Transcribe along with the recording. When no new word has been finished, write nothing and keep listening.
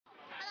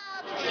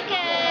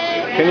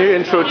Can you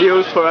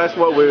introduce for us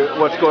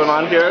what's going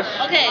on here?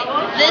 Okay,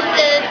 this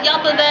is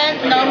Yelpers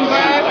event number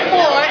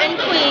 4 in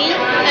Queens,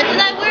 and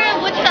tonight we're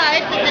in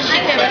Woodside, this is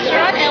the Sik Gaek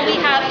restaurant, and we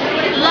have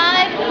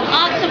live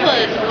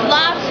octopus,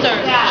 lobster,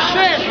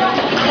 shrimp,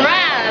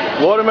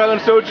 crab, watermelon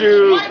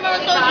soju,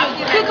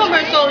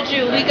 cucumber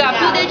soju, we got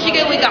budae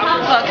chicken, we got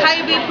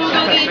kalbi,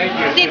 bulgogi,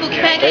 seafood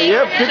pancakes. Hey, you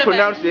have good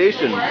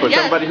pronunciation for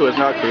somebody who is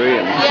not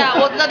Korean.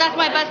 Yeah, well that's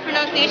my best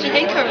pronunciation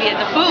in Korea,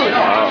 the food.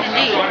 Wow.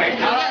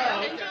 Indeed.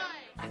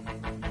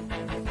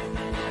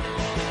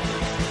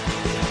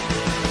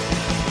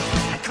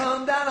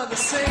 Come down on the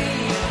scene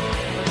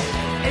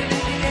in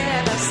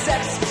Indiana,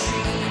 sex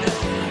machine.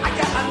 I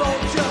got my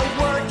mojo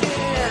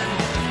working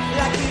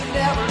like you've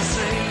never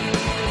seen.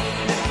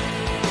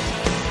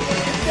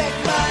 In fact,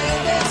 my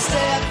own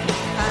step,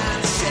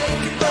 I'm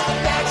shaking the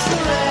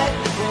bachelorette.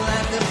 Well,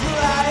 I'm the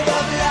pride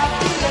of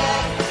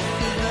Lafayette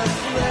in the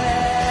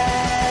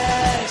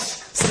flesh.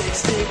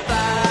 $65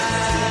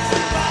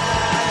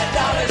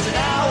 an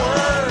hour.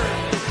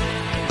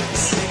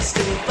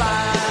 65.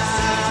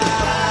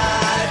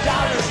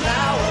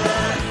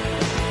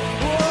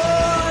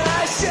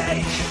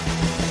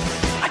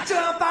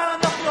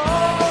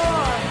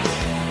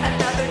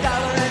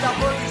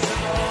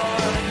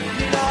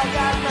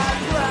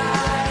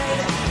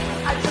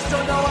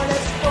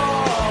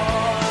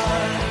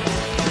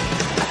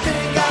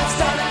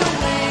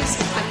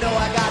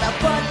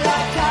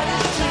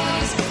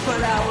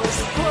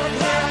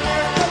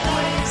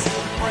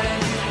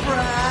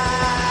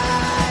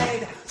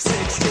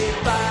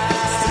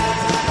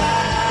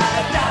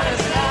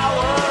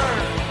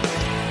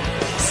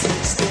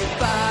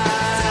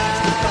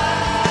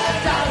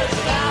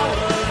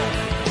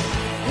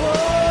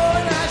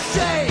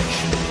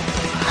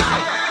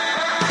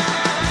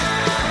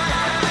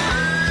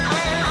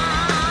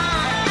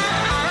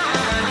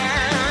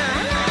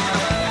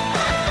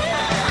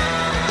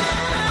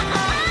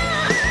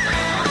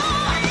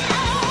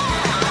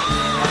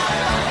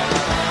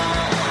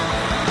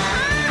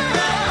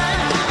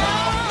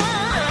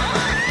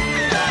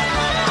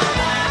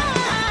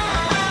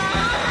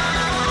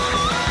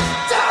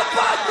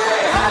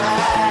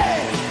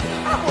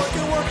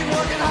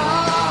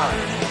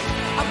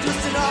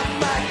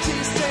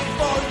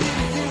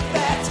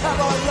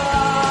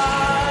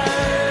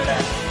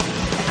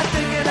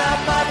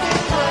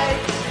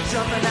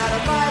 Jumping out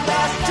of my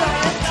last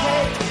giant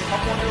cake, I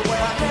wonder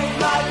where I made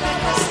my big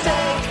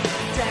mistake.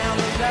 Down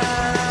the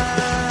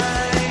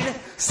line,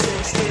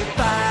 $65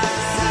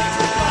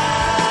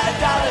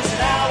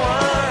 an hour.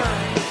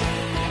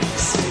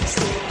 $65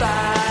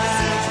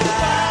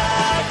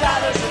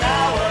 an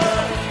hour.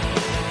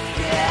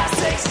 Yeah,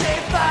 $65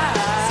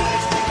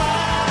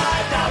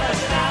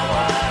 an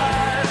hour.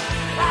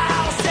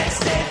 Oh, $65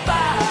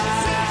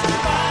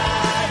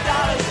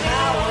 an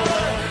hour.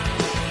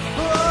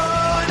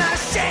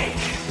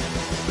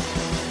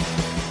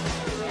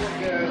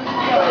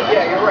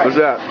 What's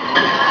that?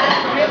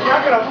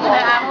 The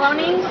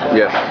abalone?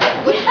 Yes.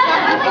 Woo!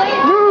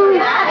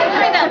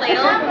 Try that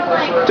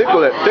ladle.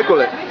 Tickle it, tickle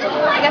it. I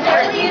guess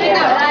we're using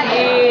that.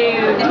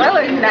 That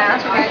looks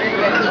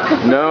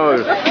nasty. No,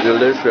 it's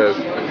delicious.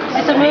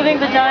 It's a moving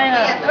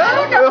vagina.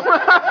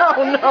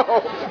 Oh no!